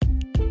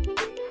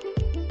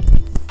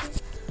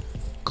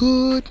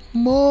Good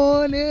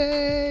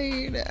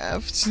morning,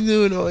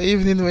 afternoon, or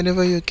evening,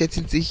 whenever you're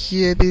getting to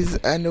hear this,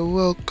 and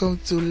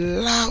welcome to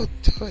Loud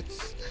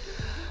Thoughts,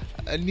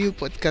 a new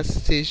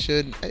podcast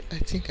station. I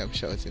think I'm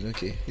shouting.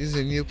 Okay, this is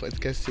a new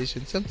podcast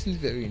station, something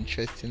very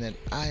interesting, and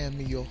I am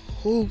your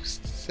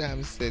host,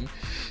 Samson.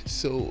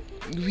 So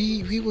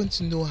we want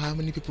to know how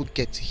many people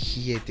get to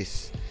hear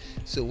this.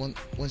 So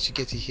once you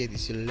get to hear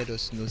this, you'll let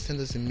us know.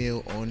 Send us a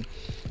mail on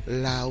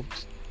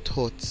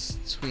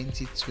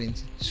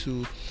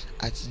loudthoughts2022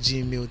 at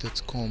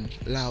gmail.com,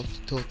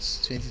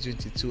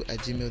 loudthoughts2022 at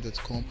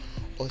gmail.com,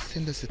 or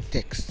send us a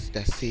text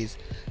that says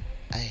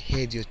I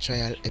heard your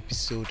trial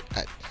episode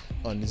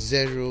on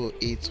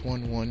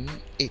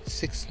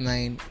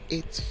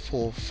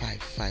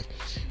 0811-869-8455.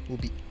 We'll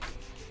be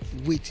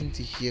waiting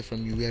to hear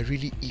from you. We are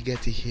really eager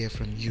to hear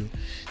from you.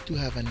 Do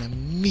have an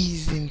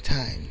amazing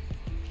time.